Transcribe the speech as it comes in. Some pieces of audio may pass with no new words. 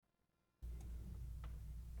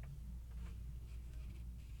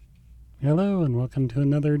Hello, and welcome to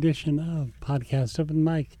another edition of Podcast Open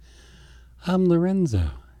Mic. I'm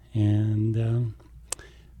Lorenzo, and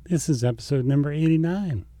this is episode number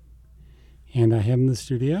 89. And I have in the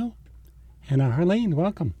studio Hannah Harleen.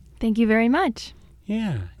 Welcome. Thank you very much.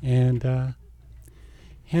 Yeah, and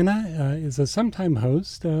Hannah is a sometime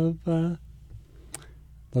host of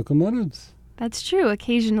Locomotives. That's true.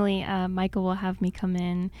 Occasionally, Michael will have me come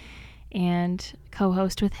in and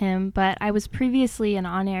co-host with him, but I was previously an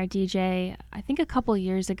on-air DJ, I think a couple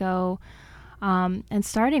years ago, and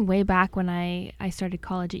starting way back when I started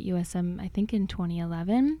college at USM, I think in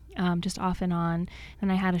 2011, just off and on,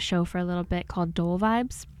 and I had a show for a little bit called Dole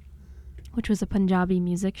Vibes, which was a Punjabi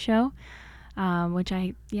music show,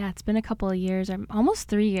 it's been a couple of years, almost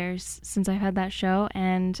 3 years since I've had that show,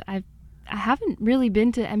 and I haven't really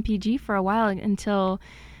been to MPG for a while until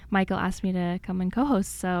Michael asked me to come and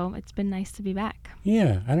co-host, so it's been nice to be back.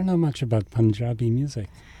 Yeah, I don't know much about Punjabi music.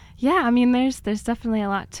 Yeah, I mean, there's definitely a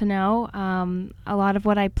lot to know. A lot of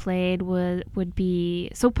what I played would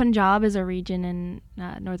be... So Punjab is a region in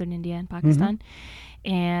northern India and Pakistan,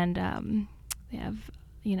 and they have,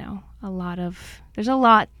 a lot of... There's a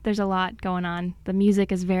lot going on. The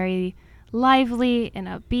music is very lively and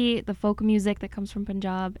upbeat, the folk music that comes from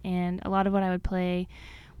Punjab, and a lot of what I would play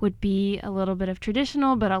would be a little bit of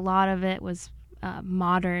traditional, but a lot of it was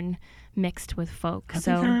modern mixed with folk. I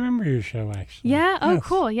think I remember your show, actually. Yeah? Oh, yes.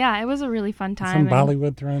 Cool. Yeah, it was a really fun Some time.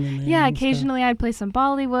 Bollywood thrown in there. Yeah, occasionally I'd play some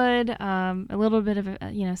Bollywood, a little bit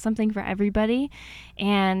of, something for everybody.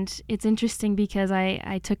 And it's interesting because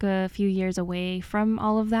I took a few years away from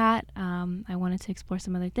all of that. I wanted to explore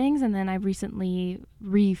some other things, and then I recently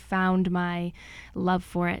refound my love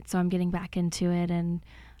for it. So I'm getting back into it, and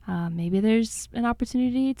maybe there's an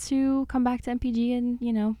opportunity to come back to MPG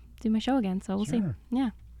and, do my show again. So we'll see. Yeah.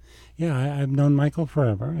 Yeah, I've known Michael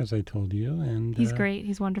forever, as I told you. And he's great.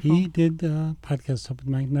 He's wonderful. He did Podcast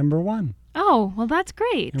Open Mic #1. Oh, well, that's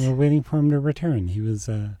great. And we're waiting for him to return. He was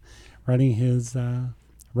writing his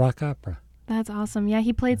rock opera. That's awesome. Yeah,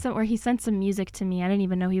 he played he sent some music to me. I didn't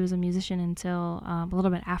even know he was a musician until a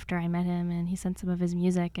little bit after I met him, and he sent some of his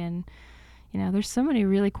music. And, there's so many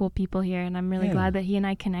really cool people here, and I'm really glad that he and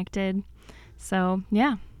I connected. So,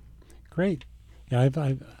 yeah. Great. Yeah,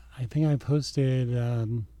 I think I've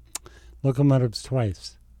hosted Locomotives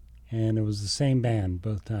twice, and it was the same band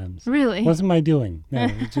both times. Really? It wasn't my doing. No,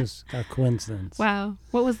 it was just a coincidence. Wow.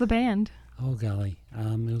 What was the band? Oh, golly.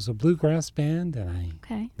 It was a bluegrass band,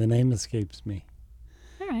 and the name escapes me.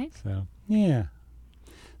 All right. So, yeah.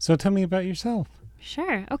 So tell me about yourself.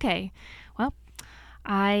 Sure. Okay. Well,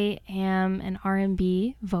 I am an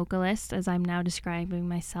R&B vocalist, as I'm now describing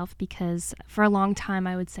myself, because for a long time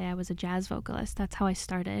I would say I was a jazz vocalist. That's how I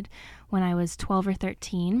started when I was 12 or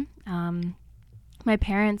 13. My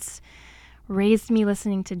parents raised me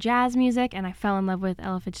listening to jazz music, and I fell in love with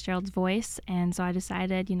Ella Fitzgerald's voice, and so I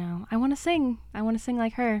decided, I want to sing. I want to sing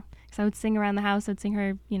like her, because I would sing around the house. I'd sing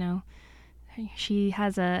her, she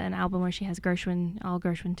has an album where she has all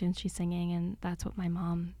Gershwin tunes she's singing, and that's what my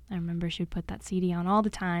mom, I remember she would put that CD on all the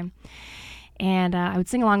time, and I would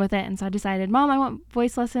sing along with it. And so I decided, Mom, I want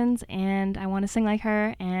voice lessons, and I want to sing like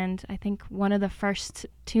her. And I think one of the first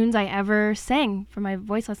tunes I ever sang for my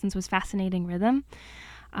voice lessons was Fascinating Rhythm.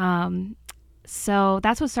 So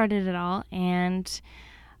that's what started it all. And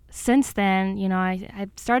since then, I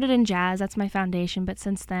started in jazz. That's my foundation. But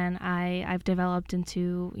since then, I've developed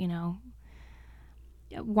into,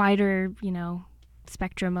 wider,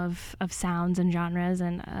 spectrum of sounds and genres,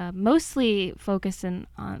 and mostly focused on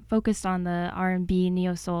the R&B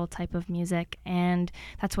neo-soul type of music, and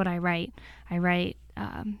that's what I write. I write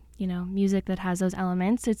music that has those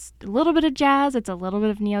elements. It's a little bit of jazz, it's a little bit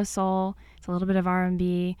of neo-soul, it's a little bit of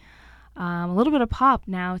R&B, a little bit of pop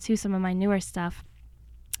now too, some of my newer stuff.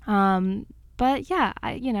 But yeah,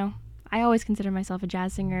 I always consider myself a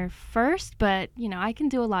jazz singer first, but I can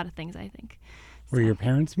do a lot of things, I think. Were your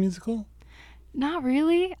parents musical? Not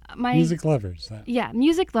really. Music lovers. Yeah,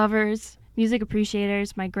 music lovers, music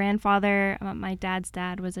appreciators. My grandfather, my dad's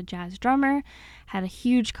dad, was a jazz drummer, had a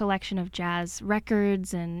huge collection of jazz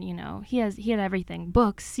records, and he had everything: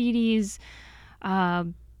 books, CDs,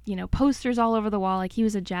 posters all over the wall. Like, he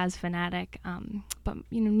was a jazz fanatic. But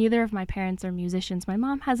neither of my parents are musicians. My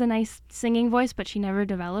mom has a nice singing voice, but she never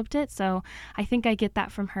developed it. So I think I get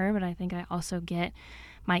that from her, but I think I also get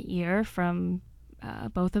my ear from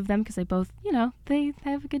both of them, because they both, they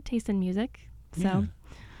have a good taste in music. So,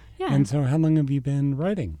 yeah. And so how long have you been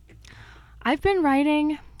writing? I've been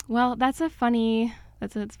writing, well, it's a funny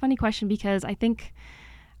question, because I think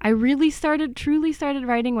I truly started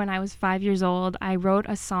writing when I was 5 years old. I wrote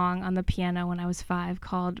a song on the piano when I was 5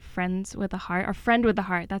 called Friends with a Heart, or Friend with a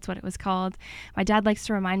Heart. That's what it was called. My dad likes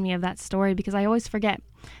to remind me of that story because I always forget.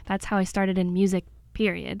 That's how I started in music,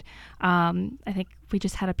 period. I think we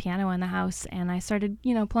just had a piano in the house and I started,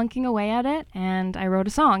 plunking away at it, and I wrote a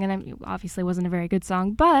song, and it obviously wasn't a very good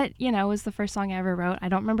song, but, it was the first song I ever wrote. I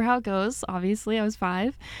don't remember how it goes. Obviously, I was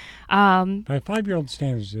 5. By 5-year-old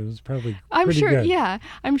standards, it was probably I'm pretty sure. good. Yeah,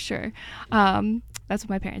 I'm sure. That's what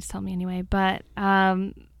my parents tell me anyway. But,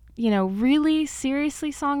 really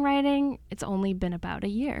seriously songwriting, it's only been about a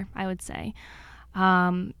year, I would say.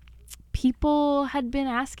 People had been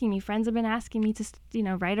asking me, friends have been asking me to,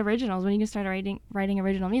 write originals. When are you going to start writing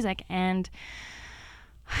original music? And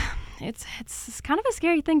it's kind of a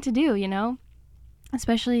scary thing to do,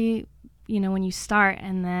 especially, when you start,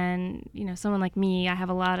 and then, someone like me, I had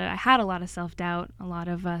a lot of self-doubt, a lot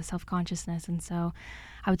of self-consciousness. And so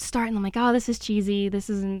I would start and I'm like, oh, this is cheesy. This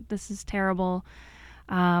is terrible.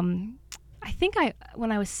 I think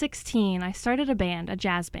when I was 16, I started a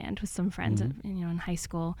jazz band with some friends, in high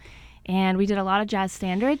school. And we did a lot of jazz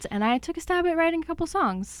standards, and I took a stab at writing a couple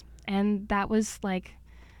songs. And that was like,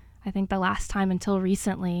 I think the last time until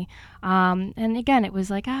recently. And again, it was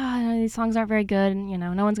like, these songs aren't very good, and,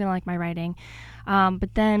 no one's going to like my writing.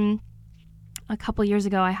 But then a couple years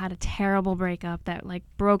ago, I had a terrible breakup that like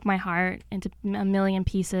broke my heart into a million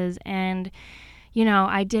pieces. And,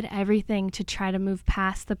 I did everything to try to move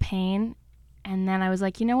past the pain. And then I was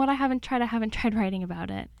like, you know what? I haven't tried writing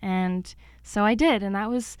about it. And so I did. And that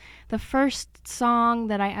was the first song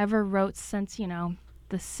that I ever wrote since,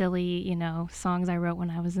 the silly, songs I wrote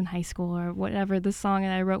when I was in high school, or whatever, the song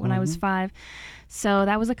that I wrote when I was 5. So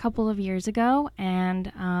that was a couple of years ago.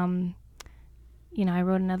 And, I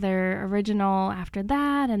wrote another original after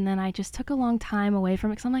that. And then I just took a long time away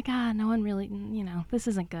from it because I'm like, no one really, this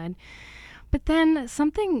isn't good. But then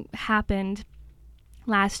something happened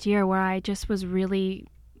last year where I just was really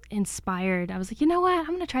inspired. I was like, you know what? I'm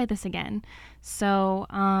going to try this again. So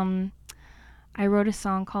I wrote a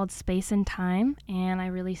song called Space and Time, and I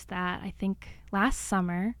released that, I think, last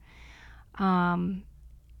summer. And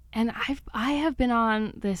I have been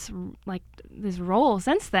on this roll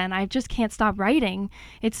since then. I just can't stop writing.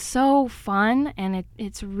 It's so fun, and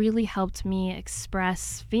it's really helped me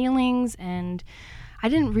express feelings, and I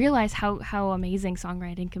didn't realize how amazing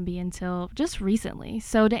songwriting can be until just recently.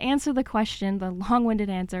 So to answer the question, the long-winded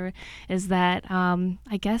answer is that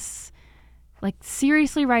I guess like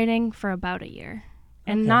seriously writing for about a year,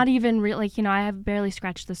 and not even I have barely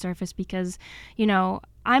scratched the surface because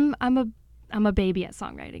I'm a baby at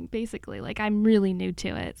songwriting, basically. Like, I'm really new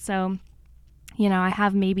to it. So I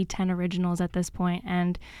have maybe 10 originals at this point,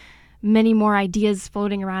 and many more ideas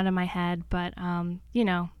floating around in my head, but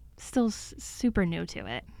still super new to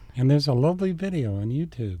it. And there's a lovely video on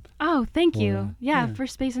YouTube. Oh, thank you. Yeah, for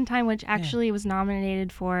Space and Time, which actually was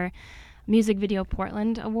nominated for Music Video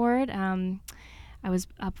Portland Award. I was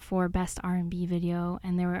up for Best R&B Video,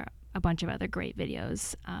 and there were a bunch of other great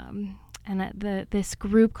videos. And this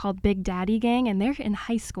group called Big Daddy Gang, and they're in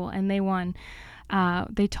high school, and they won.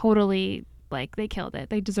 They totally, they killed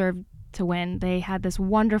it. They deserved to win. They had this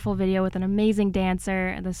wonderful video with an amazing dancer,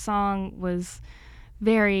 and the song was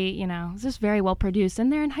very, just very well produced,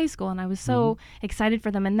 and they're in high school, and I was so excited for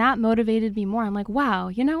them, and that motivated me more. I'm like, wow,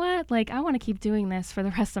 you know what? Like, I want to keep doing this for the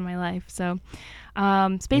rest of my life. So,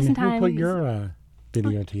 Space and Time. Who put your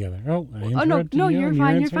video together? I interrupted you. You're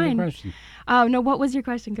fine. You're fine. Question. No, what was your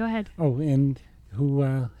question? Go ahead. Oh, and who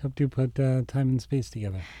helped you put Time and Space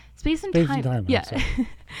together? Space and Time. Yeah.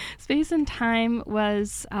 Space and Time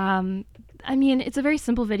was, it's a very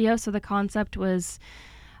simple video. So the concept was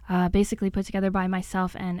basically put together by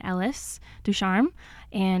myself and Ellis Ducharme,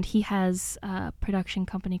 and he has a production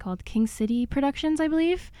company called King City Productions, I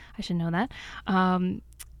believe. I should know that.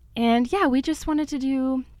 And yeah, we just wanted to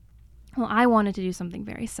do, I wanted to do something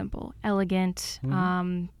very simple, elegant,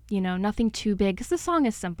 nothing too big, because the song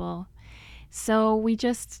is simple. So we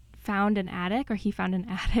just found an attic, or he found an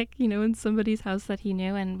attic, in somebody's house that he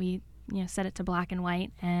knew, and we set it to black and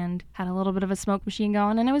white and had a little bit of a smoke machine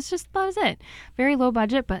going, and that was it. Very low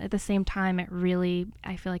budget, but at the same time, I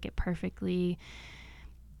feel like it perfectly,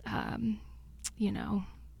 it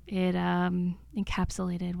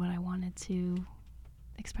encapsulated what I wanted to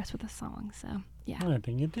express with the song. So, yeah. Well, I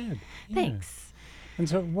think it did. Yeah. Thanks. And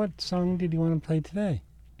so what song did you want to play today?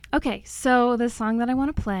 Okay, so the song that I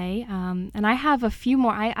want to play, and I have a few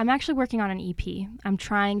more. I'm actually working on an EP. I'm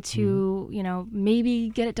trying to, maybe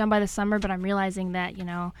get it done by the summer, but I'm realizing that,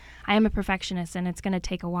 I am a perfectionist and it's going to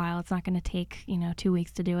take a while. It's not going to take, 2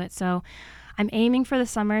 weeks to do it. So I'm aiming for the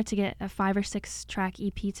summer to get a 5 or 6 track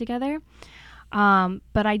EP together.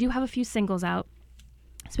 But I do have a few singles out.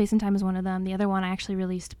 Space and Time is one of them. The other one I actually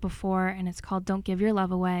released before, and it's called Don't Give Your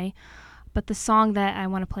Love Away. But the song that I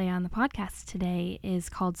want to play on the podcast today is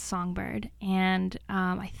called Songbird. And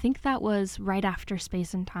I think that was right after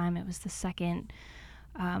Space and Time. It was the second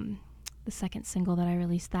single that I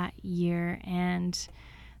released that year. And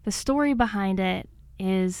the story behind it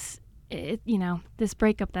is, this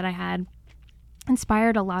breakup that I had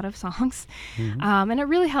inspired a lot of songs. And it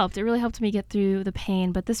really helped. It really helped me get through the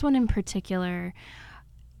pain. But this one in particular,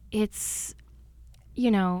 it's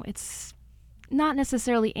not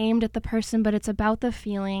necessarily aimed at the person, but it's about the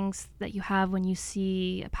feelings that you have when you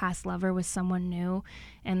see a past lover with someone new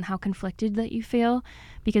and how conflicted that you feel,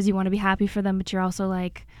 because you want to be happy for them, but you're also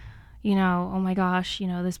like, oh my gosh,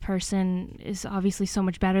 this person is obviously so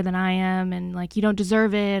much better than I am, and like, you don't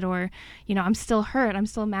deserve it, or, I'm still hurt, I'm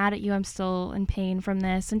still mad at you, I'm still in pain from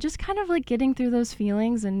this, and just kind of like getting through those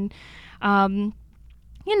feelings. And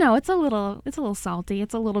it's a little salty.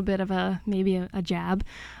 It's a little bit of maybe a jab,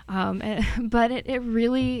 but it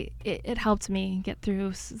really helped me get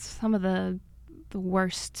through some of the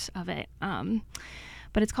worst of it.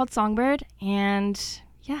 But it's called Songbird, and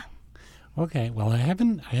yeah. Okay, well, I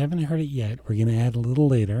haven't heard it yet. We're gonna add a little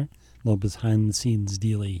later, a little behind the scenes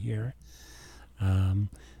dealy here.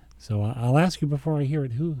 So I'll ask you before I hear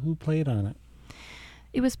it, who played on it?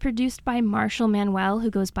 It was produced by Marshall Manuel,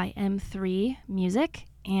 who goes by M3 Music,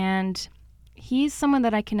 and he's someone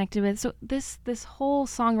that I connected with. So this whole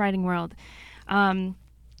songwriting world,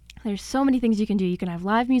 there's so many things you can do. You can have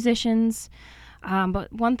live musicians,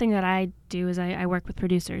 but one thing that I do is I work with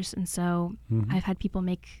producers, and so I've had people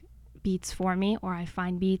make beats for me, or I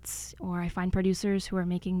find beats, or I find producers who are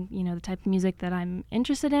making, the type of music that I'm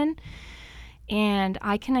interested in. And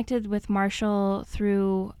I connected with Marshall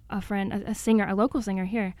through a friend, a singer, a local singer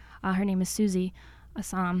here. Her name is Susie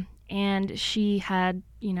Assam, and she had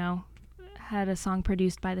a song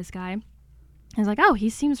produced by this guy. I was like, oh, he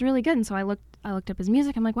seems really good. And so I looked up his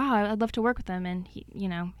music. I'm like, wow, I'd love to work with him. And he,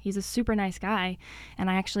 he's a super nice guy. And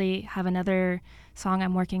I actually have another song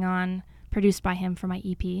I'm working on produced by him for my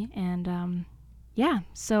EP. And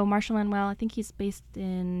so Marshall Manuel, I think he's based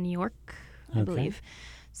in New York, I believe.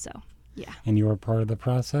 So yeah. And you were part of the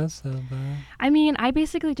process of? I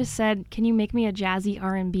basically just said, can you make me a jazzy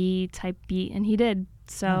R&B type beat? And he did.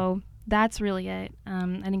 So that's really it. I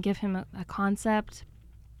didn't give him a concept.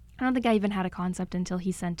 I don't think I even had a concept until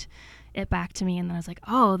he sent it back to me. And then I was like,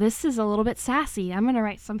 oh, this is a little bit sassy. I'm going to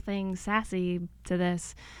write something sassy to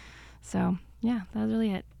this. So yeah, that was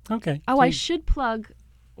really it. Okay. Oh, I should plug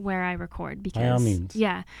where I record, because by all means.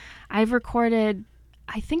 Yeah, I've recorded,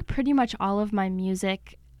 I think, pretty much all of my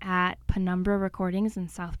music at Penumbra Recordings in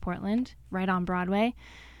South Portland, right on Broadway.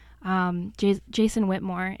 Jason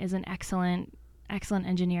Whitmore is an excellent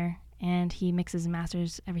engineer, and he mixes and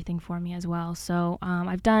masters everything for me as well. So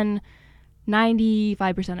I've done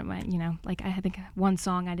 95% of my, I think one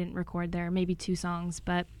song I didn't record there, maybe 2 songs,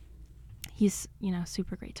 but he's,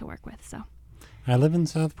 super great to work with. So I live in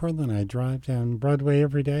South Portland. I drive down Broadway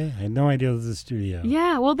every day. I had no idea it was a studio.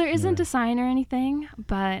 Yeah, well, there isn't a sign or anything,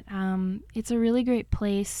 but it's a really great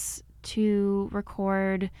place to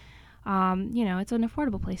record. It's an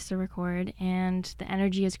affordable place to record, and the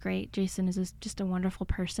energy is great. Jason is just a wonderful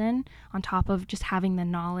person, on top of just having the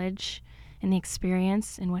knowledge and the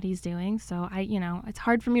experience in what he's doing. So it's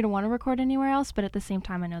hard for me to want to record anywhere else, but at the same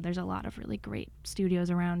time, I know there's a lot of really great studios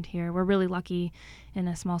around here. We're really lucky in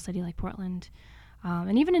a small city like Portland.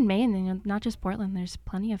 And even in Maine, not just Portland, there's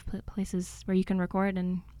plenty of places where you can record,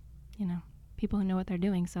 and, people who know what they're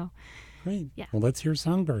doing. So great. Yeah. Well, let's hear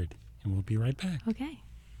Songbird, and we'll be right back. Okay.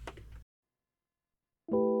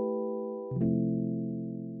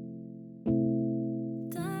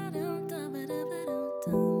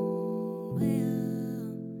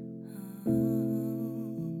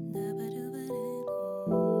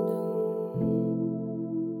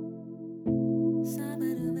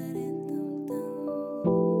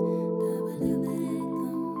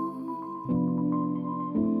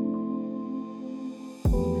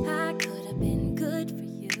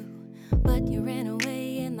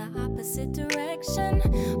 Direction.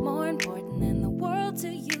 More important than the world to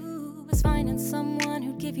you was finding someone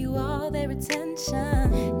who'd give you all their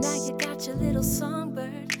attention. Now you got your little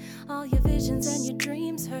songbird, all your visions and your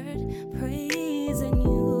dreams heard, praising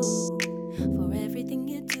you for everything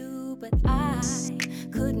you do. But I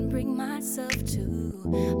couldn't bring myself to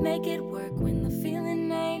make it work when the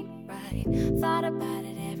feeling ain't right. Thought about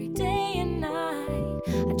it every day and night.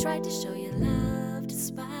 I tried to show you love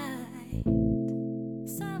despite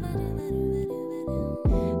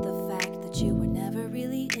the fact that you were never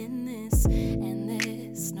really in this, and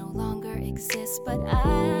this no longer exists. But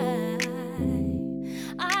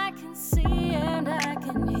I can see and I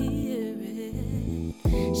can hear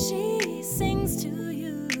it. She sings to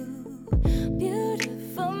you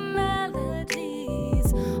beautiful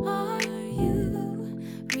melodies. Are you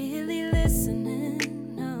really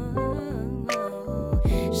listening? No.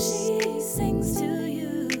 She sings to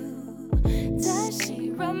you. Does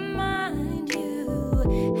she remind you?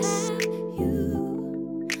 Have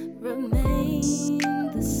you remained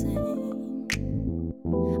the same?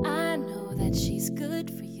 I know that she's good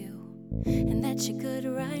for you, and that you're good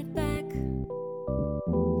right back.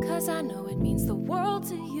 'Cause I know it means the world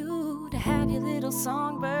to you to have your little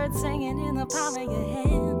songbird singing in the palm of your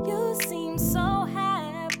hand. You seem so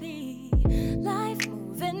happy, life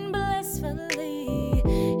moving blissfully.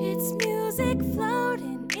 It's music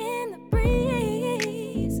floating in the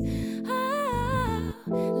breeze. Oh,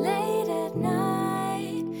 late at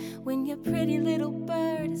night, when your pretty little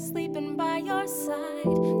bird is sleeping by your side,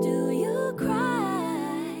 do you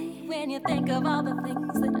cry when you think of all the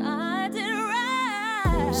things that I did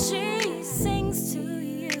right? She sings to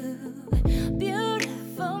you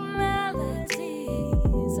beautiful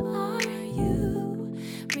melodies. Are you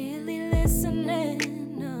really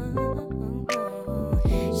listening? No.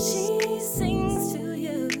 She sings to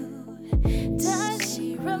you. Does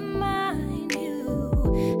she remind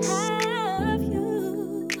you? Have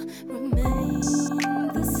you remained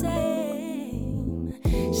the same?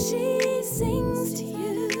 She sings to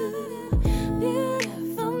you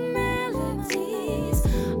beautiful melodies.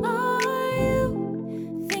 Are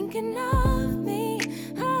you thinking of me?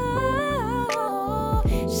 Oh,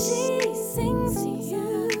 she sings to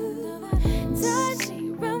you. Does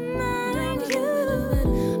she remind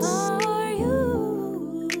you? Are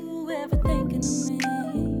you ever thinking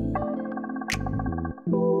of me?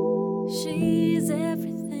 She's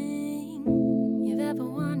everything you've ever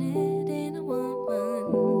wanted in a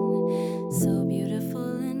woman. So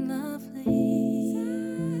beautiful and lovely.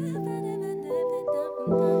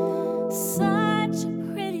 Such a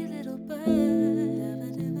pretty little bird.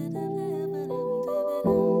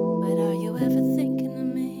 But are you ever thinking of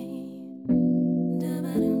me?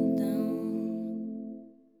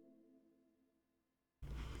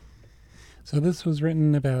 So this was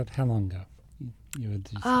written about how long ago? You would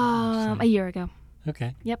just A year ago.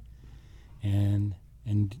 Okay. Yep. And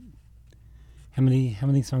how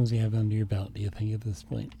many songs do you have under your belt, do you think, at this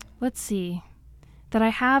point? Let's see. That I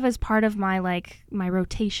have as part of my my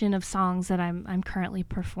rotation of songs that I'm currently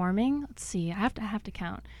performing. Let's see. I have to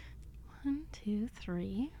count. 1, 2,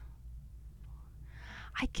 3.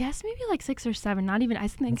 I guess maybe like 6 or 7. Not even. I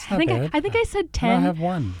think That's not bad. I think I said 10. I have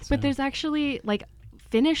one. So. But there's actually like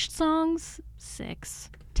finished songs 6,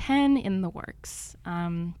 10 in the works.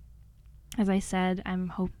 As I said, I'm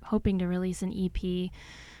hoping to release an EP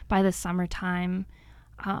by the summertime,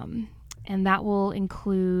 and that will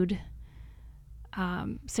include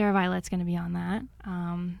Sarah Violet's going to be on that.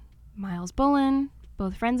 Miles Bullen,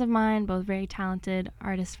 both friends of mine, both very talented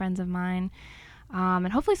artist friends of mine.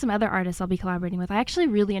 And hopefully some other artists I'll be collaborating with. I actually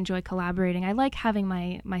really enjoy collaborating. I like having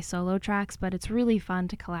my solo tracks, but it's really fun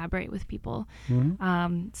to collaborate with people.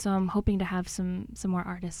 Mm-hmm. So I'm hoping to have some more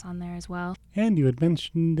artists on there as well. And you had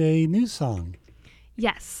mentioned a new song.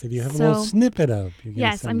 Yes. Did you have a little snippet of?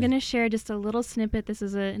 Yes, I'm going to share just a little snippet. This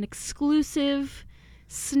is an exclusive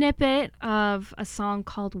snippet of a song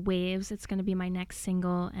called Waves. It's going to be my next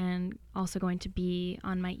single and also going to be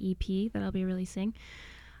on my EP that I'll be releasing.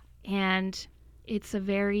 And it's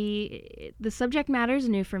the subject matter is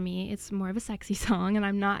new for me. It's more of a sexy song,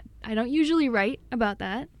 and I don't usually write about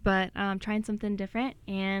that, but I'm trying something different,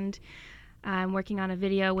 and I'm working on a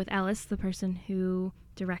video with Ellis, the person who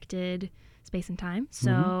directed Space and Time,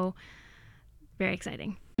 so very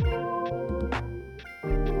exciting. You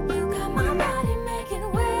got my body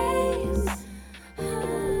making waves.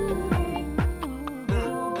 Oh,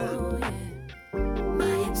 yeah.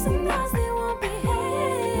 My hips and thighs, they won't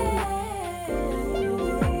behave.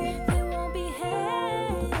 They won't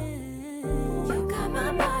behave. You got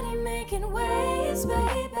my body making waves,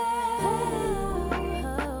 baby.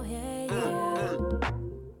 Oh, yeah, yeah.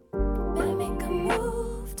 Better make a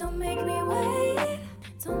move. Don't make me wait.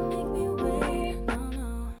 Don't make me wait. No,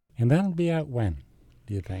 no. And that'll be out when,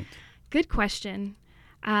 do you think? Good question.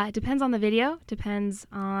 It depends on the video. Depends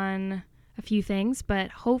on a few things, but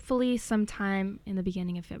hopefully sometime in the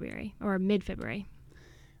beginning of February or mid-February.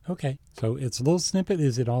 Okay. So it's a little snippet.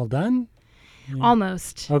 Is it all done? Yeah.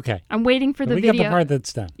 Almost. Okay. I'm waiting for the we video. got the part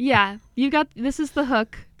that's done. Yeah, this is the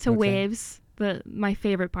hook to Okay. Waves, my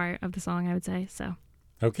favorite part of the song, I would say. So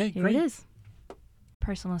Okay, here great. it is.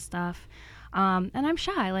 Personal stuff. And I'm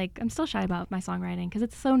shy. Like, I'm still shy about my songwriting because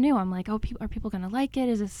it's so new. I'm like, oh, are people going to like it?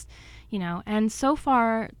 Is this, And so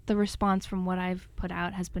far, the response from what I've put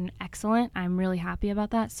out has been excellent. I'm really happy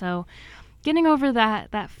about that. So getting over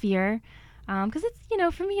that fear, because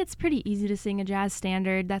it's, for me, it's pretty easy to sing a jazz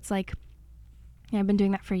standard. That's like, I've been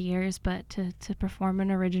doing that for years, but to perform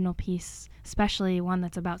an original piece, especially one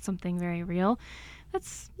that's about something very real,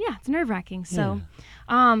 it's nerve-wracking. So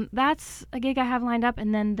that's a gig I have lined up.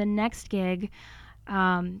 And then the next gig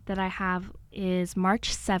that I have is March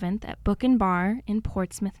 7th at Book and Bar in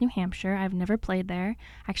Portsmouth, New Hampshire. I've never played there.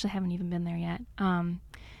 Actually, haven't even been there yet.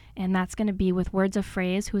 And that's going to be with Words of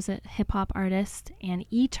Phrase, who's a hip-hop artist, and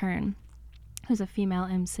E-Turn, who's a female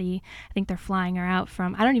MC. I think they're flying her out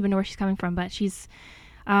from, I don't even know where she's coming from, but she's,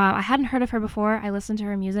 I hadn't heard of her before. I listened to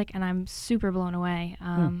her music and I'm super blown away.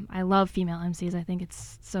 I love female MCs. I think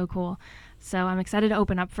it's so cool. So I'm excited to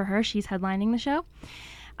open up for her. She's headlining the show.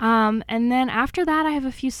 And then after that, I have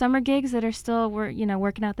a few summer gigs that are still,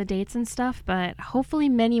 working out the dates and stuff, but hopefully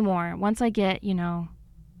many more. Once I get,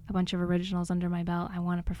 a bunch of originals under my belt, I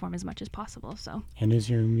want to perform as much as possible. So. And is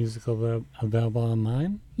your music available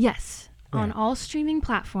online? Yes. Yeah. On all streaming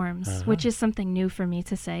platforms, which is something new for me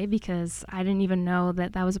to say because I didn't even know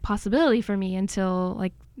that was a possibility for me until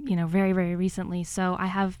very, very recently. So I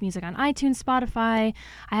have music on iTunes, Spotify.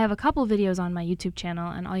 I have a couple videos on my YouTube channel,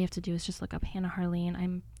 and all you have to do is just look up Hannah Harleen.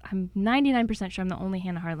 I'm 99% sure I'm the only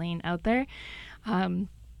Hannah Harleen out there.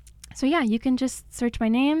 So yeah, you can just search my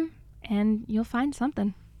name and you'll find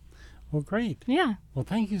something. Well, great. Yeah. Well,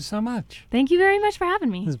 thank you so much. Thank you very much for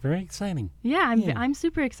having me. It was very exciting. Yeah, I'm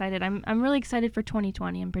super excited. I'm really excited for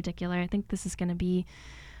 2020 in particular. I think this is going to be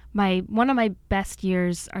one of my best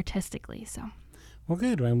years artistically. So. Well,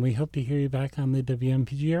 good. And we hope to hear you back on the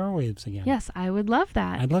WMPG airwaves again. Yes, I would love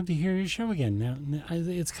that. I'd love to hear your show again. Now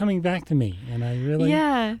it's coming back to me, and I really,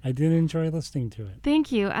 I did enjoy listening to it.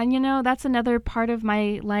 Thank you. And that's another part of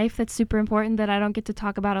my life that's super important that I don't get to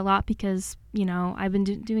talk about a lot because I've been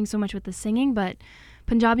doing so much with the singing, but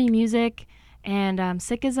Punjabi music and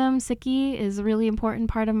Sikhi is a really important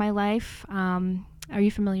part of my life. Are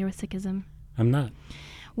you familiar with Sikhism? I'm not.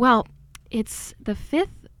 Well, it's the 5th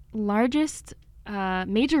largest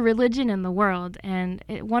major religion in the world, and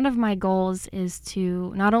one of my goals is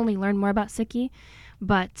to not only learn more about Sikhi,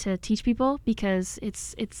 but to teach people because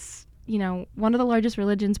it's one of the largest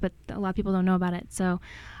religions, but a lot of people don't know about it. So,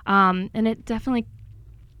 and it definitely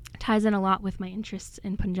ties in a lot with my interests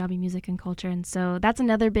in Punjabi music and culture, and so that's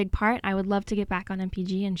another big part. I would love to get back on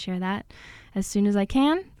MPG and share that as soon as I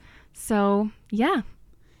can. So, yeah.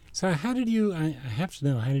 So how did you, I have to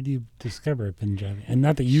know, how did you discover Punjabi? And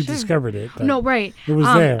not that you discovered it, but no, right. It was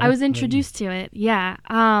there. I was introduced to it, yeah.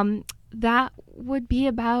 That would be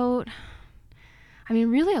about,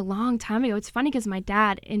 really a long time ago. It's funny because my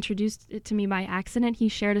dad introduced it to me by accident. He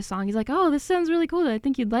shared a song. He's like, oh, this sounds really cool. I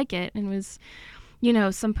think you'd like it. And it was,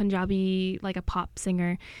 some Punjabi, like a pop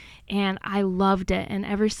singer. And I loved it. And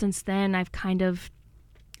ever since then,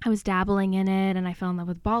 I was dabbling in it, and I fell in love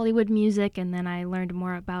with Bollywood music, and then I learned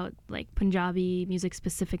more about like Punjabi music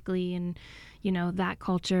specifically and, that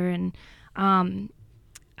culture. And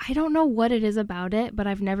I don't know what it is about it, but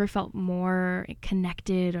I've never felt more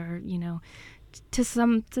connected or, to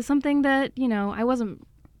something that, I wasn't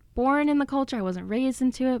born in the culture. I wasn't raised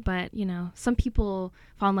into it, but, some people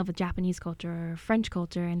fall in love with Japanese culture or French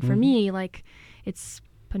culture. And for me, like, it's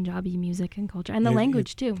Punjabi music and culture and the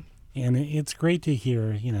language too. And it's great to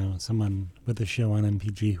hear, someone with a show on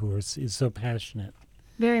MPG who is so passionate.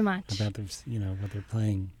 Very much. About their, what they're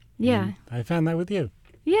playing. Yeah. And I found that with you.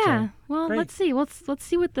 Yeah. So, well, great. Let's see. Let's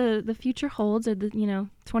see what the future holds, or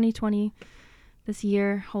 2020 this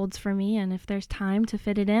year holds for me. And if there's time to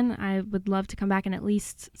fit it in, I would love to come back and at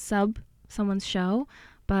least sub someone's show.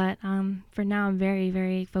 But for now, I'm very,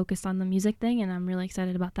 very focused on the music thing, and I'm really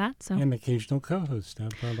excited about that. So. And occasional co-host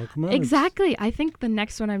of Locomotives. Exactly. I think the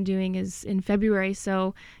next one I'm doing is in February,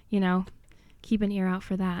 so, keep an ear out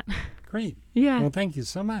for that. Great. Yeah. Well, thank you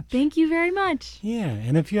so much. Thank you very much. Yeah,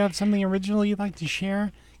 and if you have something original you'd like to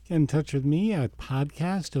share, get in touch with me at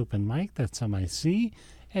podcastopenmic, that's MIC,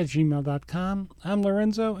 @gmail.com. I'm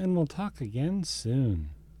Lorenzo, and we'll talk again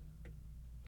soon.